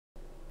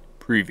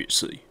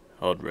Previously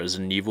on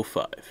Resident Evil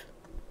 5.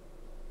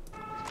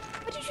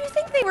 What did you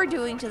think they were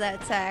doing to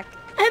that sack?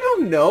 I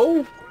don't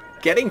know.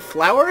 Getting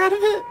flour out of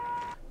it?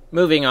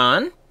 Moving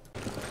on.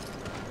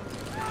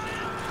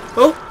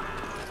 Oh!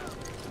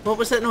 What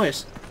was that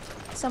noise?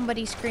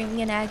 Somebody screaming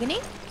in agony?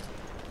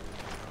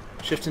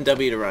 Shift and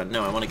W to run.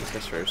 No, I want to get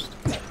this first.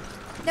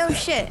 No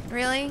shit,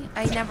 really?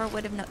 I never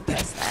would have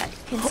noticed that.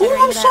 Oh,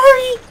 I'm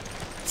sorry!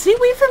 Stay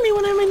away from me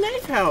when I have my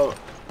knife out!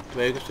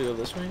 Do I have to go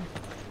this way?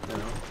 No.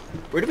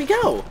 Where do we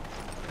go?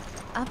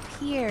 Up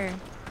here.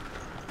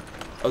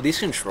 Oh, these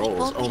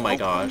controls. Oh my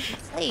gosh.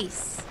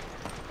 Place.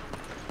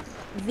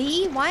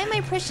 V? Why am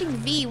I pushing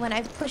V when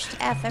I've pushed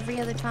F every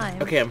other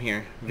time? Okay, I'm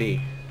here.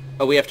 V.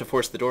 Oh, we have to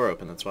force the door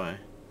open, that's why.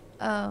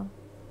 Oh.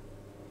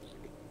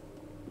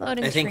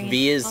 Loading I think screen.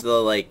 V is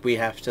the, like, we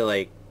have to,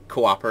 like,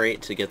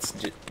 cooperate to get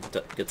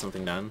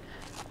something done.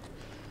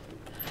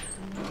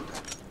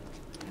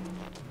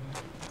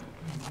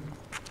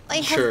 I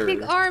have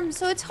big arms,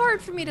 so it's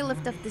hard for me to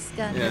lift up this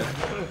gun. Yeah.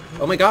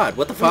 Oh my god,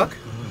 what the fuck?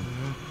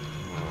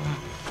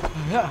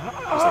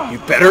 Like, you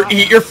better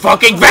eat your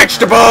fucking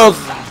vegetables!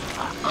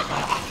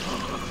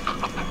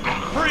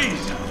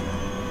 Freeze!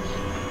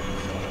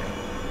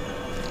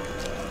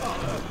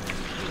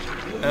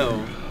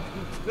 Oh.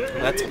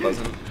 That's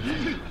pleasant.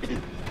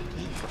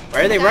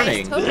 Why are they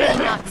running? Totally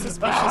not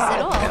suspicious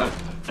at all.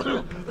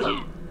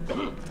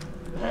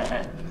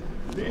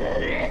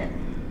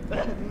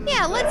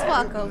 Yeah, let's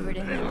walk over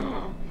to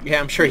him. Yeah,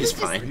 I'm sure he's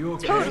fine.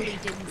 Totally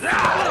didn't see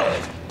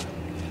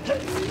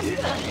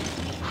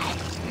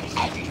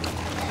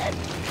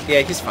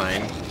Yeah, he's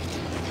fine.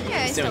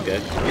 Yeah, He's doing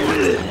good.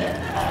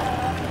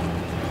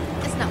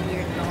 It's not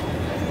weird at all.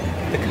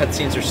 The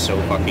cutscenes are so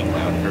fucking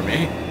loud for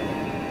me.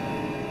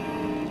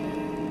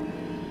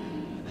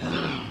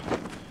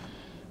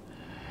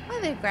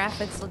 Why do the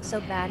graphics look so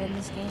bad in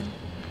this game?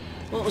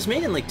 Well, it was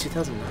made in like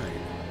 2009.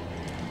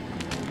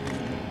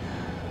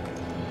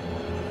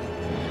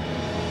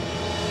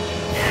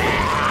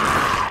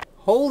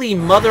 Holy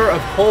mother of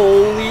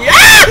holy...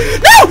 Ah!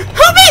 No!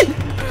 Help me!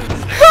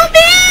 Help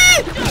me!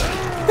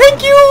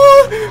 Thank you!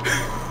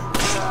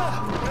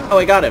 Oh,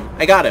 I got him.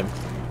 I got him.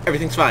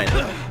 Everything's fine.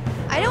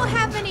 I don't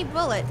have any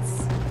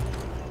bullets.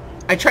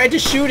 I tried to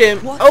shoot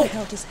him. What Oh! the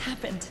hell just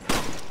happened?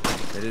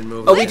 They didn't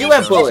move. Oh, we do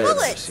have bullets.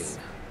 bullets.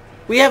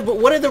 We have...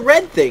 What are the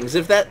red things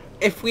if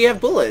we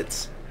have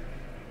bullets?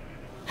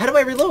 How do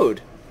I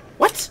reload?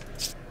 What?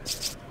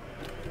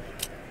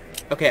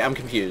 Okay, I'm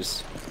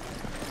confused.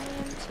 I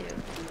am too.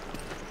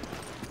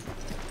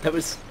 That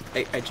was...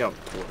 I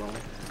jumped a little.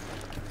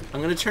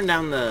 I'm gonna turn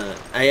down the...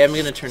 I am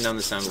gonna turn down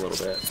the sound a little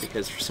bit,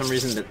 because for some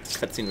reason the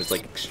cutscene was,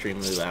 like,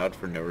 extremely loud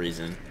for no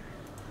reason.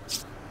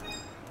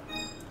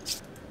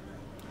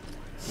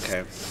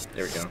 Okay,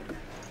 there we go.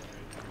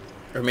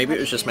 Or maybe it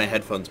was just my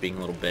headphones being a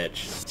little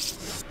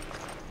bitch.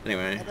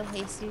 Anyway. Little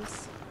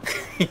Jesus.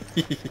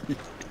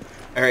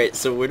 Alright,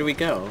 so where do we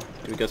go?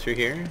 Do we go through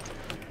here?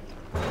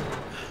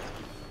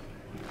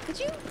 Could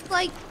you,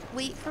 like,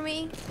 wait for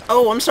me?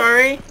 Oh, I'm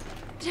sorry!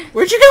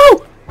 Where'd you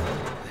go?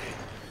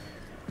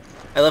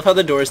 I love how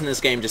the doors in this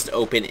game just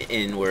open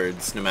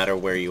inwards, no matter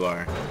where you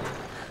are.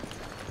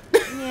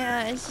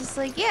 Yeah, it's just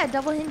like, yeah,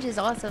 double hinge is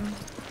awesome.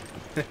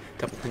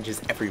 Double hinges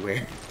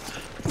everywhere.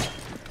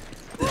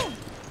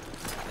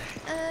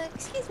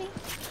 Excuse me.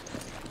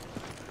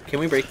 Can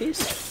we break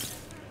these?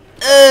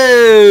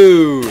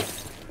 Oh!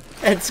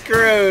 That's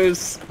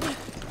gross.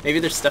 Maybe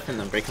there's stuff in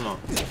them. Break them all.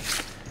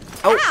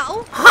 Oh!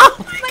 Ow!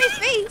 Oh My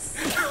face!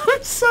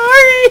 I'm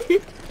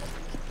sorry!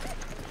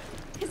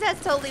 Because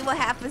that's totally what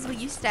happens when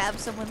you stab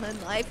someone in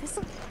life. It's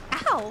like,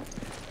 ow!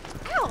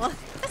 Ow!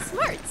 That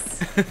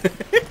smarts!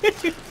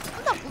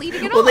 I'm not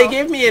bleeding at all. Well, they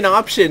gave me an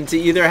option to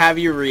either have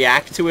you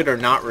react to it or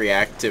not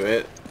react to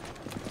it.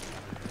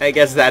 I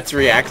guess that's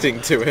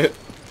reacting to it.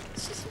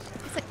 It's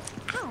like,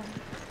 ow!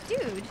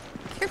 Dude,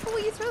 careful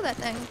when you throw that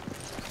thing.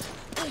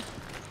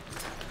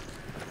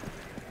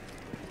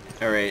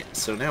 Alright,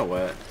 so now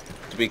what?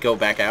 Do we go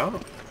back out?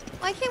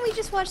 Why can't we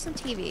just watch some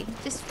TV?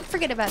 Just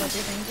forget about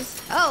everything.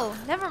 Just, oh,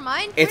 never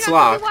mind. It's We're not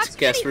gonna be locked. watching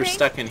Guess we're anything.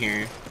 stuck in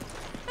here.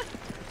 Do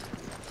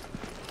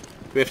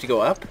we have to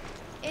go up?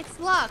 It's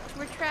locked.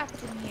 We're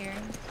trapped in here.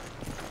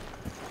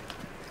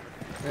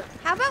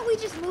 How about we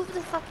just move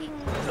the fucking...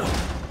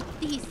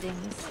 these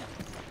things?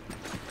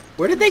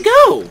 Where did they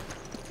go?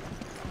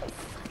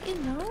 You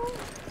know?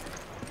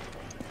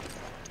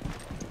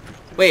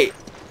 Wait.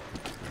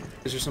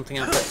 Is there something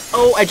out there?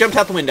 Oh, I jumped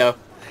out the window.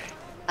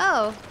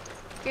 Oh,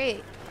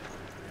 great.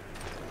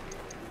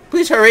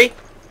 Please hurry.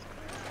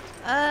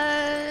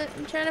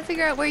 I'm trying to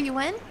figure out where you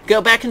went.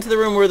 Go back into the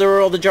room where there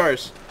were all the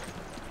jars.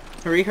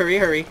 Hurry, hurry,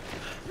 hurry.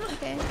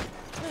 Okay.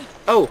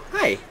 Oh,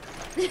 hi.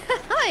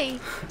 Hi.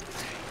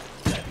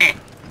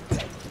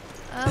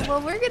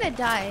 Well, we're gonna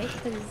die,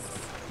 because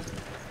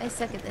I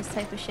suck at this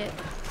type of shit.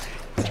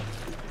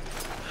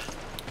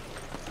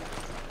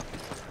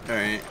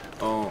 Alright.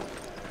 Oh.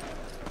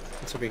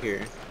 What's over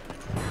here?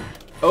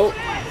 Oh.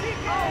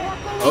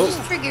 You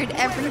just triggered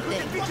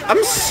everything.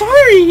 I'm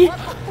sorry!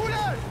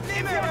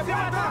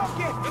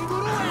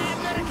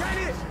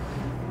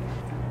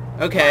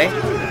 Okay.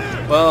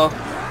 Well.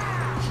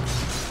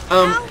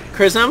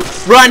 Krism,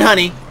 run,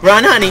 honey.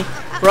 Run, honey.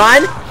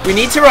 Run. We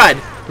need to run.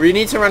 We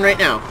need to run right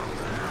now.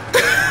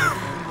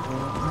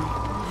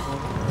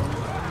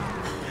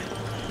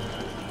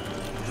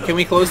 Can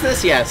we close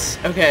this? Yes.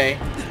 Okay.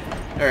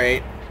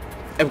 Alright.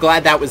 I'm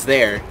glad that was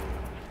there.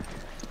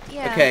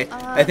 Yeah, Okay.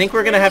 I think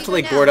we're gonna have to,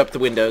 like, board up the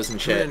windows and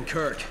shit. Man,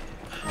 Kirk.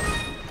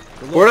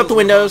 Board up the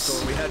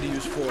windows. We had to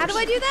use force. How do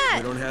I do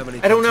that? We don't have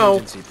any I don't know.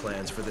 contingency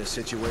plans for this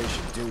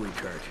situation, do we,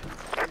 Kirk?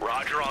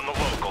 Roger on the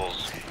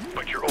locals,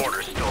 but your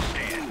orders still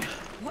stand.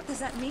 What does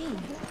that mean?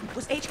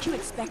 Was HQ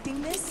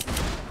expecting this?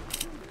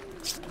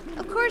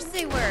 Of course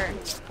they were.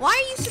 Why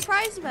are you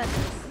surprised about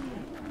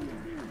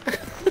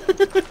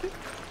this?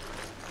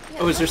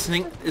 Oh, is there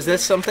something? Is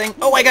this something?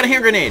 Oh, I got a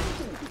hand grenade.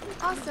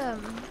 Awesome.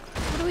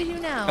 What do we do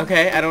now?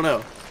 Okay, I don't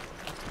know.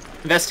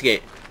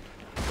 Investigate.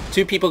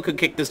 2 people could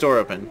kick this door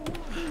open.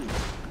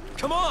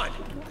 Come on!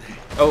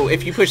 Oh,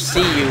 if you push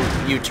C,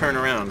 you turn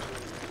around.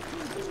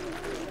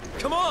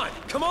 Come on!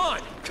 Come on!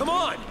 Come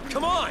on!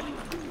 Come on!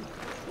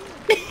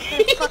 I'm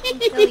gonna fucking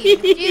kill you.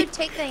 Dude,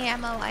 take the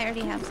ammo. I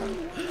already have some.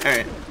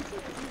 Alright.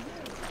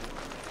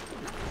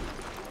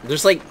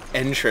 There's like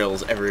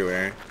entrails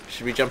everywhere.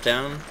 Should we jump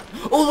down?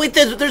 Oh wait,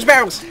 there's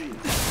barrels!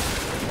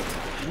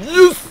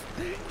 Oof!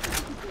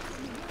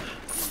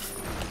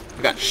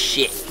 I got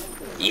shit.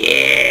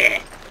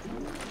 Yeah!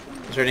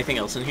 Is there anything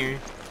else in here?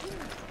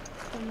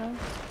 I don't know.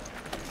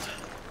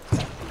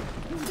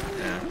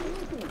 Yeah.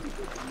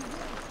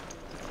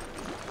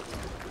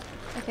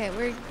 Okay,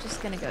 we're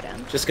just gonna go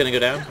down. Just gonna go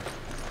down?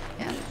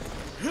 Yeah.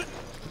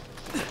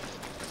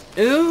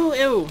 Ooh,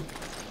 ew!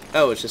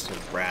 Oh, it's just a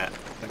rat.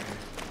 Okay.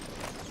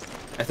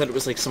 I thought it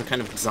was like some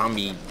kind of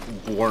zombie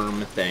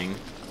worm thing.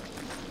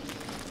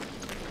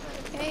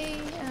 Okay,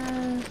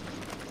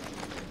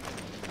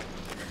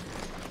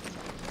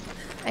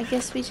 I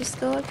guess we just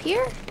go up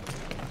here?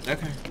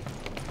 Okay.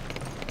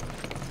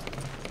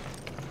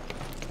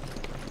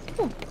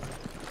 Ooh.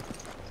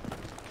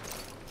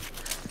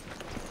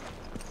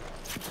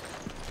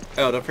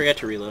 Oh, don't forget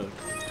to reload.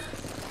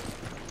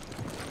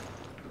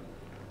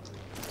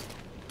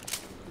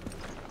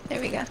 There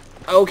we go.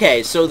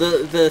 Okay, so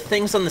the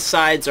things on the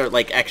sides are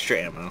like extra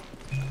ammo.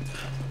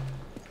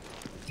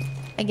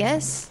 I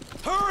guess.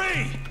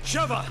 Hurry!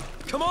 Sheva!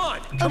 Come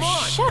on! Come Oh,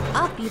 on! shut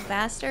up, you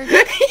bastard.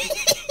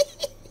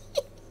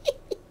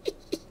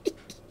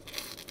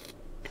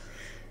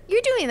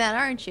 You're doing that,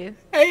 aren't you?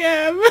 I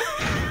am.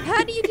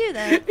 How do you do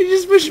that? You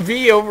just push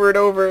V over and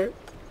over.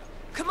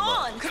 Come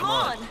on! Come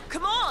on!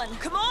 Come on!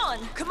 Come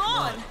on! Come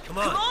on! Come Come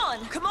on.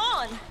 on! Come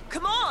on!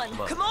 Come on!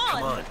 Come on! Come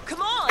on!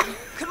 Come on!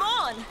 Come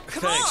on!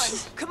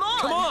 Thanks. Come on!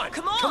 Come on.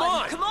 Come on! Come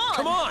on. Come on!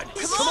 Come on. Come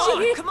Come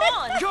on! on. Come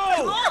on! Go!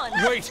 Come on!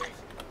 Wait!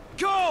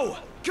 Go!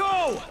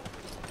 Go!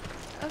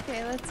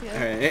 Okay, let's go.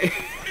 Alright.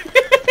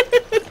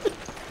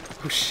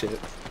 Oh shit.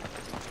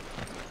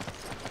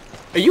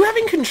 Are you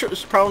having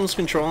problems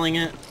controlling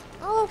it?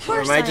 Oh, of Or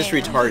course am I just am.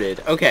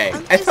 retarded? Okay.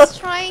 I'm I just thought...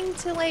 trying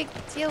to, like,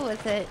 deal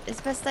with it as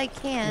best I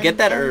can. Get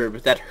that and-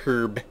 herb. That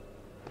herb.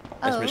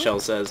 As Oh. Michelle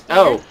says. Yeah.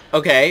 Oh,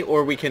 okay.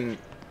 Or we can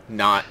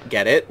not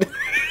get it.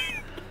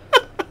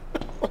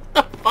 What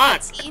the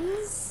fuck?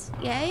 Scenes?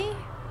 Yay?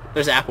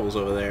 There's apples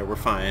over there. We're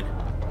fine.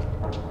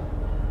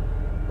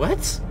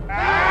 What?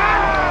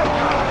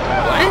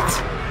 What?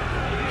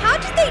 How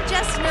did they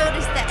just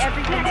notice that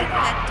everyone's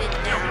infected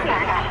now?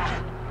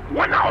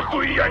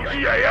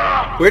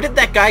 Where did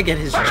that guy get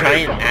his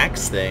giant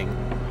axe thing?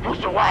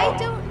 I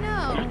don't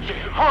know.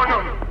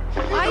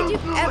 Why do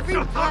every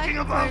black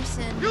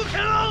person...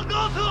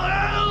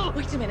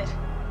 Wait a minute.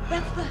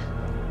 That's the...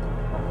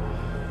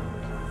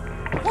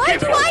 Why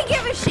do I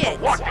give a shit?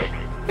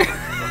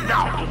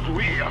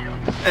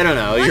 I don't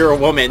know. You're a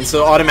woman,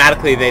 so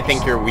automatically they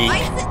think you're weak. Why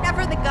is it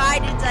never the guy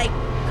to, like,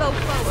 go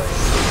forward?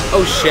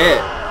 Oh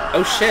shit.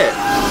 Oh shit.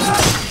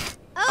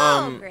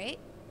 Oh, great.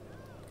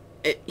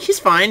 He's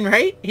fine,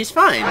 right? He's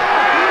fine.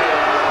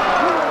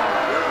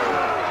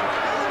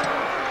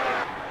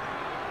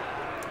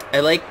 I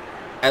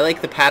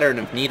like the pattern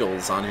of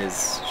needles on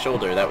his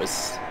shoulder. That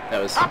was.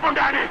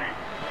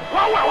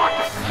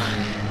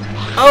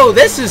 Oh,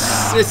 this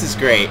is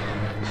great.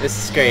 This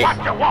is great.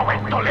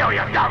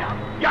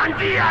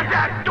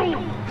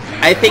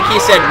 I think he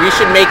said we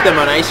should make them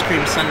on ice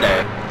cream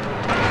sundae.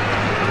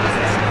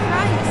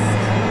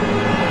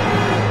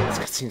 These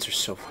cutscenes are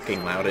so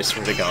fucking loud, I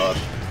swear to God.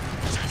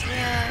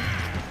 Yeah.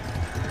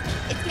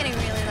 It's getting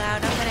really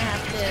loud. I'm gonna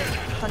have to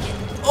fucking...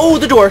 Oh,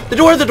 the door! The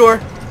door! The door!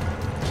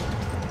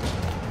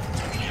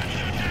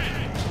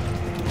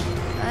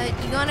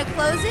 You gonna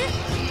close it?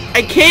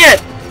 I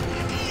can't!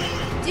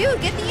 Dude,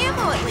 get the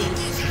ammo at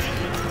least.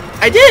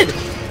 I did!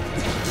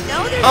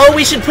 No, there's... Oh,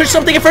 we should push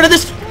something in front of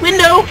this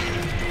window!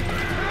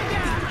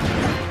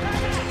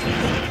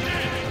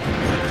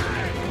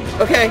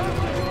 Okay.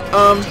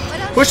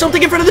 Push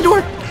something in front of the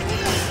door!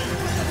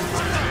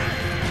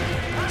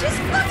 Just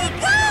fucking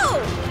go!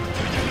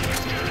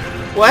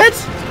 What?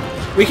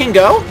 We can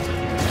go?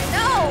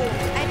 No!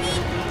 I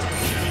mean...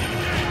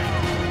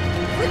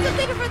 Put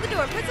something in front of the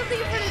door. Put something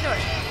in front of the door.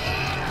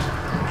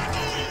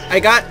 I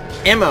got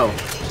ammo.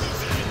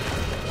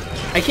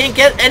 I can't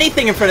get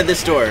anything in front of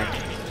this door. What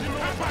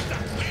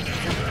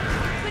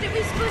are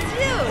we supposed to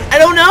do? I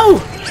don't know.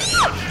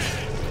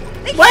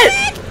 They What?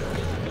 get in!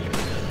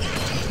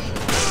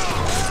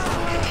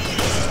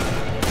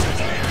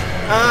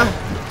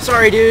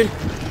 Sorry, dude.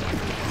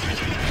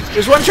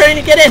 There's one trying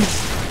to get in.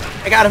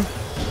 I got him.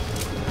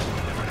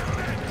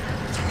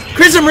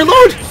 Krism,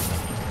 reload!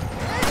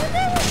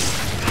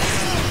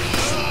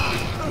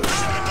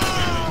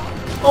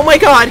 Oh my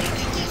god!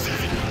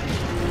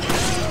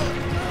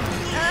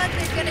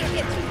 They're gonna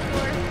get through the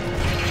door.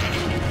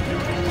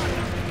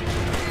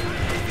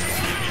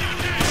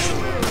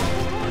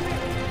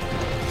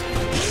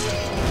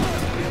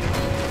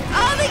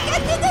 Oh, they get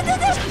through the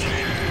door!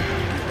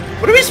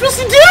 What are we supposed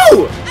to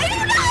do? I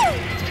don't know!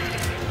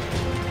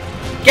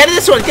 Get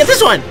this one! Get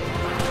this one!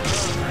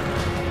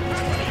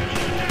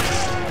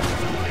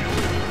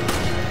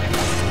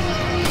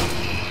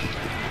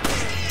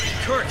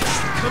 Kirk,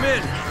 come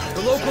in.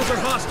 The locals are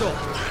hostile.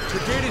 The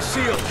gate is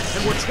sealed,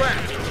 and we're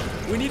trapped.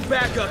 We need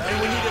backup,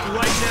 and we need it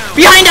right now.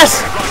 Behind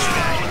us!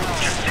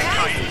 Just sit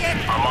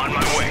tight. I'm on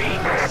my way.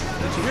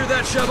 Did you hear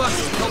that, Sheva?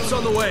 Help's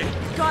on the way.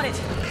 Got it.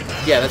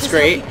 Yeah, that's Just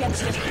great. hope he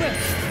gets here quick.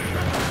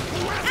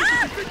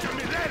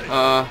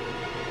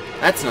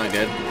 That's not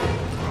good.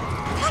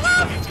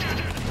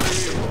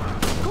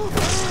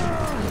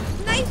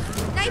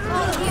 Knife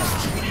all of you.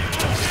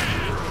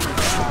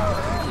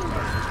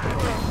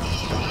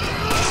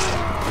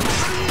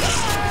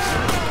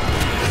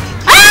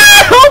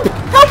 Ah! Help!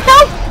 Help!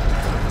 Help!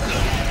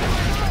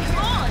 Come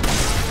on.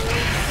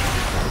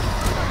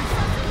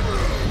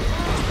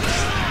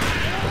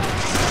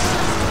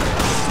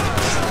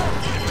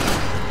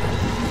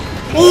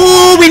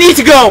 Oh, we need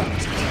to go!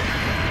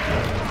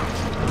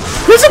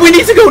 Listen, we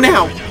need to go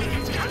now!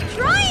 I'm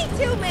trying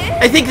to,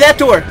 man. I think that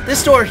door.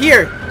 This door,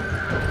 here.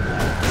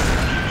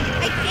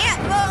 I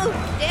can't move.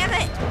 Damn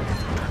it.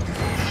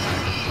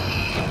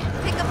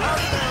 Pick up all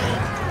the...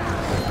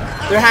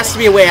 There has to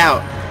be a way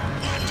out.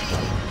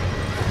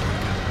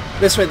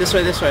 This way, this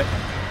way, this way.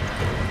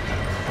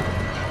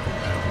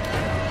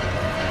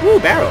 Ooh,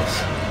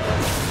 barrels.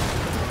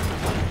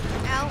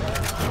 Ow.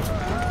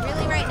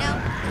 Really, right now?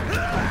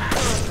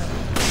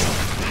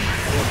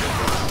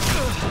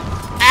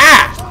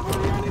 Ah!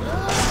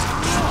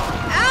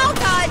 Ow,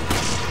 God.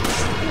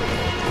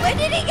 When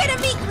did he get a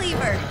meat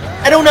cleaver?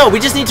 I don't know. We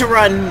just need to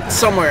run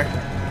somewhere.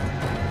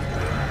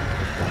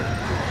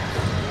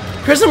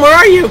 Krism, where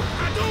are you?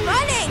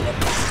 Running.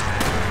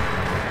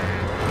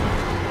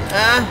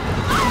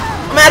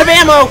 I'm out of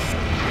ammo.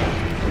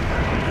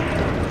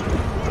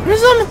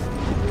 Krism?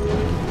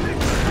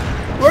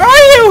 Where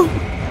are you?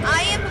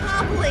 I am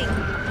hobbling.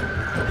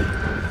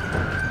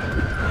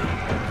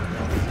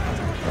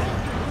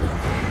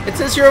 It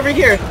says you're over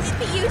here. Let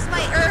me use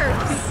my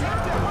herbs.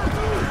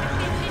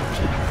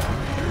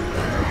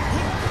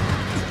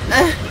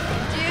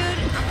 Dude,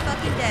 I'm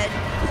fucking dead.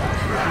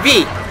 V.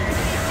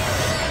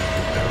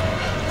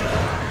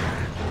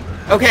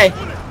 Okay.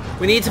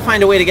 We need to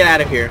find a way to get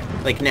out of here.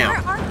 Like Where now.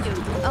 are you?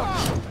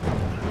 Oh.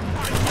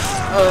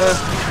 Uh,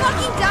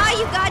 Fucking die,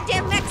 you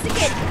goddamn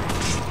Mexican.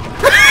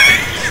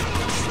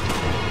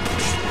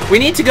 we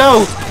need to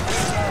go.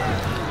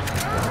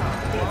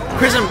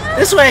 Krism,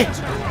 this way.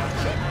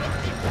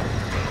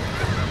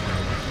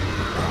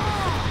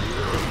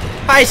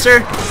 Hi,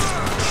 sir.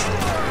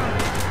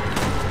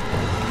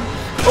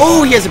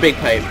 Oh, he has a big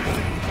pipe.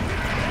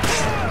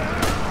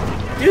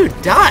 Dude,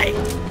 die.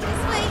 This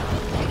way.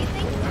 Do you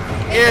think?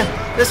 Yeah,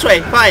 this way.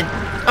 Fine.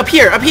 Up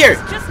here, up here.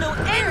 Just no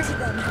air to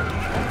them.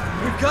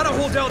 We've got to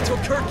hold out till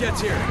Kirk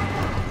gets here.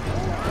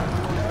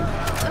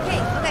 Okay.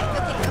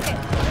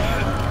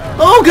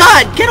 Oh,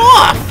 God, get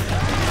off.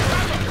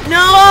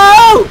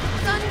 No.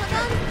 Hold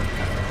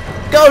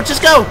on. Go,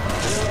 just go.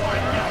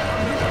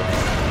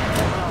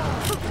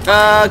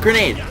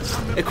 Grenade.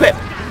 Equip.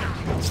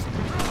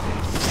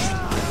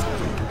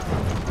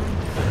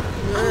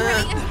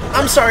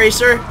 I'm sorry,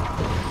 sir.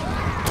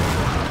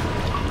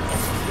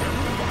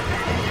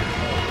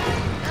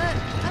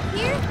 Up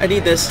here? I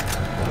need this.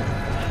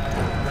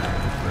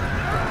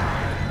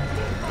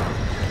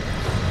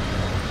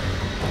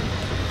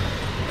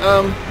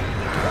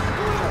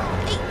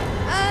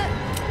 Hey,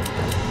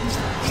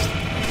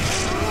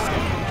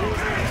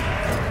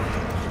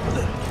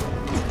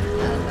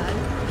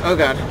 Oh,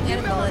 God.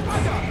 Get a bullet.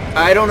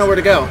 I don't know where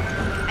to go.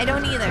 I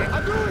don't either.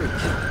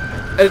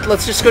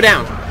 Let's just go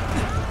down.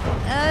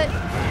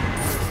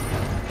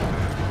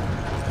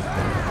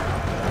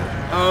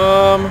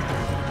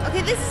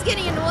 Okay, this is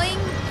getting annoying.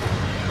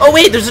 Oh,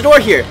 wait, there's a door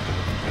here.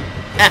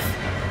 F.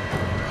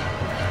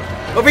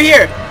 Over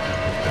here.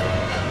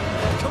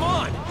 Come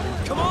on!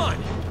 Come on!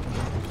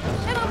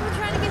 Shut up, we're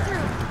trying to get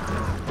through.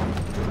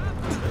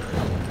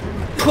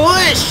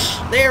 Push.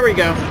 There we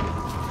go.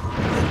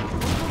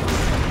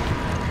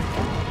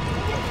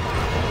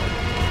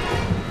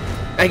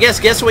 I guess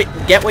get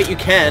what you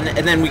can,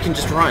 and then we can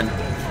just run.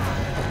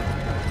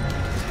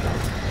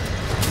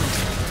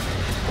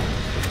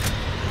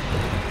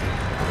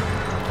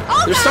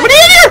 Oh, There's God! somebody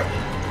in here!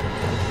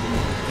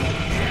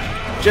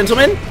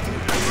 Gentlemen?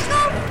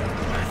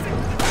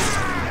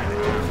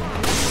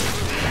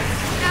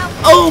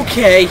 Ow.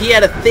 Okay, he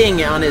had a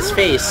thing on his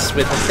face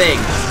with a thing.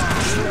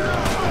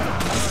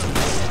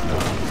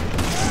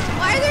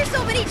 Why are there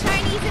so many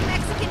Chinese and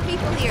Mexican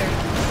people here?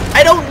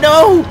 I don't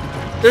know!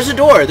 There's a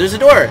door, there's a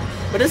door.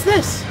 What is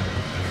this?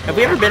 Have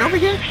we ever been over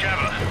here?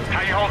 Sheva,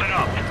 how you holding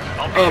up?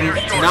 I'll be there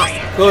shortly. Not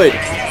good.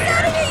 Get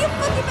out of here, you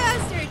fucking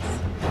bastards!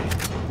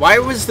 Why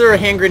was there a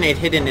hand grenade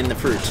hidden in the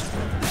fruit?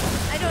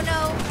 I don't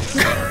know.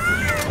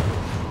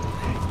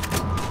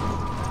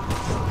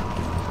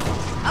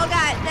 Oh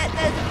god,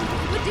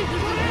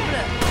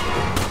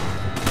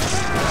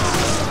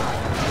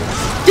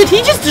 Did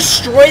he just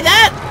destroy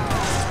that?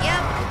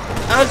 Yep.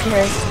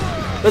 Okay.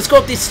 Let's go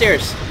up these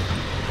stairs.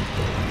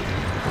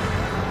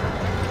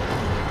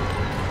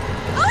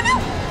 Oh no!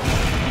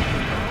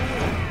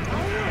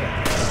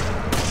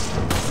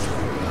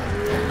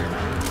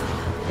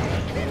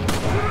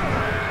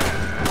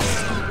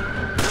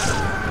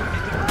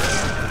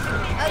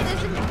 Oh,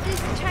 there's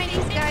a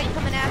Chinese guy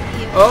coming after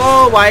you.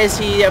 Oh, why is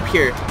he up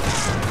here?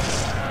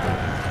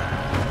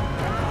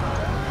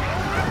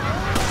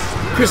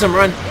 Krism,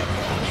 run.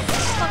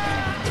 Fucking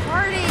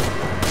retarded.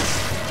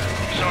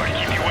 Sorry to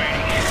keep you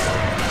waiting.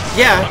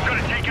 Yeah. I'm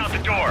gonna take out the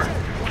door.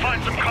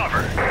 Find some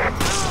cover.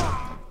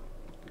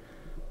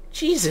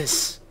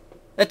 Jesus.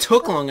 That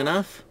took long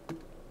enough.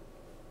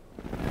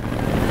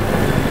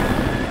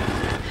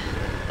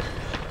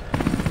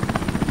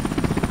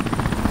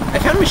 I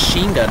found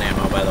machine gun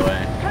ammo, by the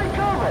way.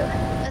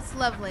 That's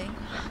lovely.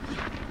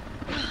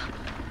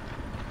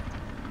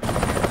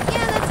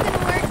 Yeah, that's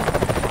gonna work.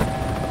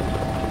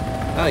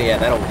 Oh yeah,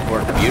 that'll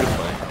work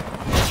beautifully.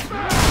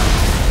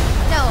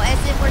 No, as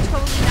in we're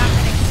totally not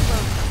gonna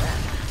explode from that.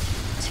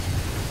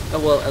 Oh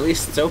well, at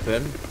least it's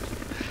open.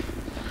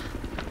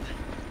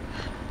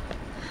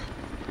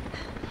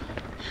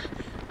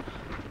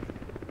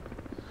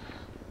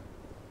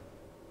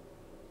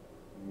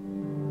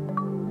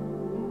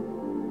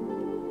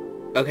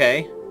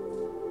 Okay.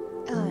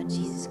 Oh,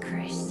 Jesus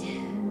Christ.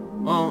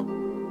 Well,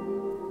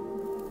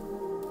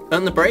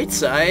 on the bright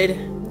side,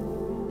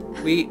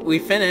 we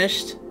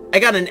finished. I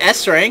got an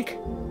S rank.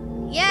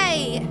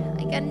 Yay!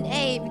 I got an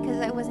A because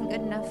I wasn't good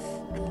enough.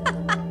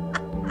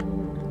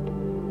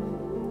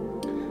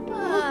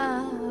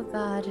 Oh,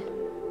 God.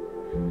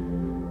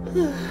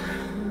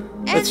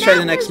 Let's try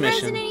the next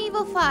mission. Resident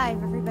Evil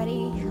 5,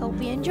 everybody.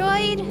 Hope you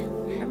enjoyed.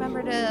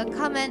 Remember to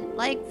comment,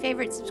 like,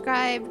 favorite,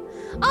 subscribe,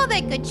 all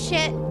that good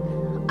shit.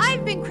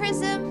 I've been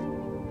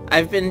Krism.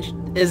 I've been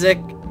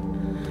Izik.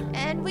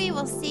 And we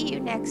will see you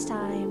next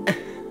time.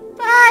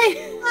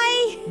 Bye!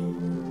 Bye!